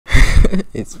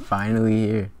It's finally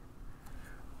here.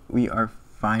 We are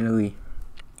finally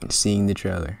seeing the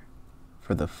trailer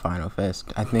for the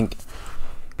Finalfest. I think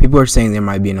people are saying there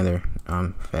might be another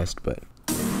fest, but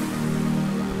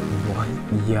what?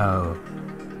 Yo.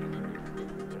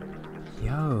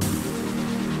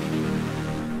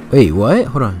 Wait, what?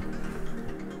 Hold on.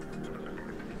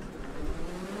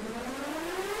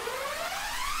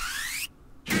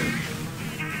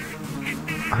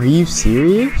 Are you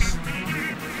serious?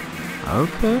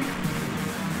 Okay.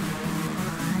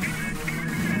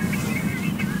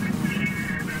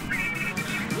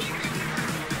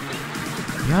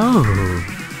 Yo.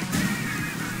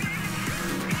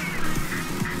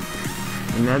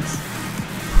 And that's...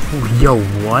 Yo,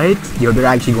 what? Yo, they're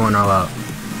actually going all out.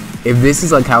 If this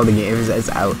is like how the game is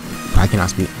out... I cannot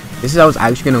speak. This is how it's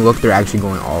actually gonna look. They're actually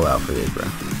going all out for this, bro.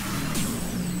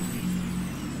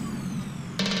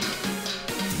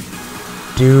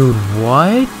 Dude,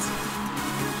 what?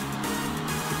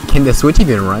 Can the Switch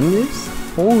even run this?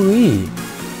 Holy.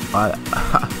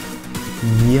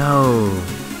 Yo.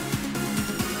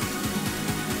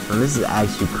 So this is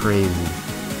actually crazy.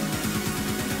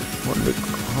 What the,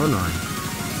 hold on.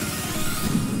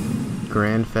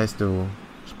 Grand Festival.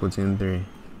 Splatoon 3.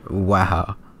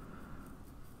 Wow.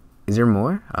 Is there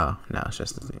more? Oh, no, it's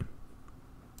just the same.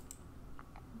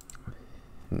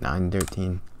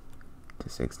 9/13 to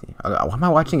 60. Why am I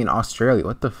watching in Australia?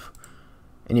 What the f...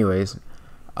 Anyways.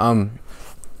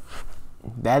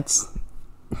 That's...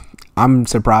 I'm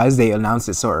surprised they announced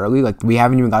it so early. Like, we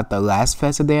haven't even got the last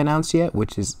fest that they announced yet,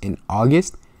 which is in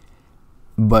August.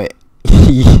 But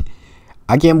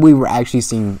I can't believe we're actually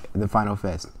seeing the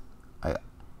Finalfest.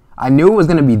 I knew it was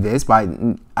gonna be this, but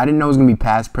I didn't know it was gonna be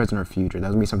past, present, or future. That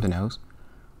was gonna be something else.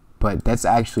 But that's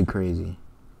actually crazy.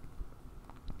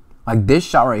 Like this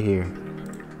shot right here,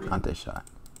 not this shot.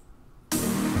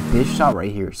 This shot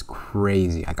right here is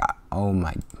crazy. I got, oh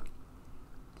my,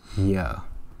 yeah.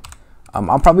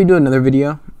 I'll probably do another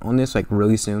video on this like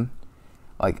really soon,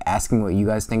 like asking what you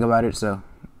guys think about it. So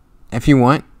if you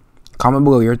want, comment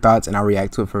below your thoughts and I'll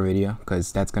react to it for a video,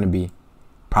 because that's gonna be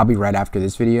probably right after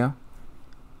this video.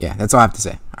 Yeah, that's all I have to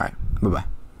say. All right, bye-bye.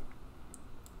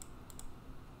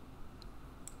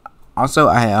 Also,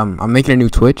 I'm making a new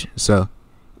Twitch, so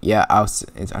yeah, I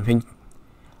think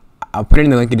I'll put it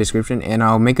in the link in the description, and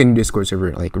I'll make a new Discord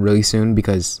server like really soon,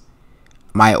 because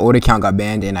my old account got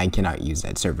banned and I cannot use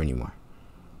that server anymore.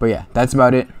 But yeah, that's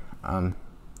about it.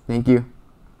 Thank you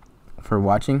for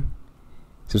watching.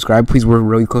 Subscribe, please. We're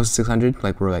really close to 600.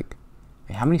 Like, we're like,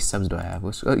 hey, how many subs do I have?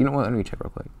 You know what? Let me check real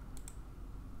quick.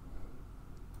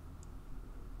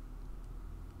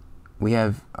 We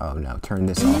have, oh no, turn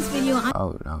this off.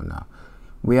 Oh no.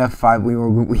 We have 5. We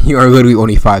are literally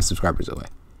only 5 subscribers away.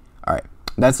 All right,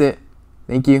 that's it.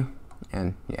 Thank you,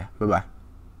 and yeah, bye bye.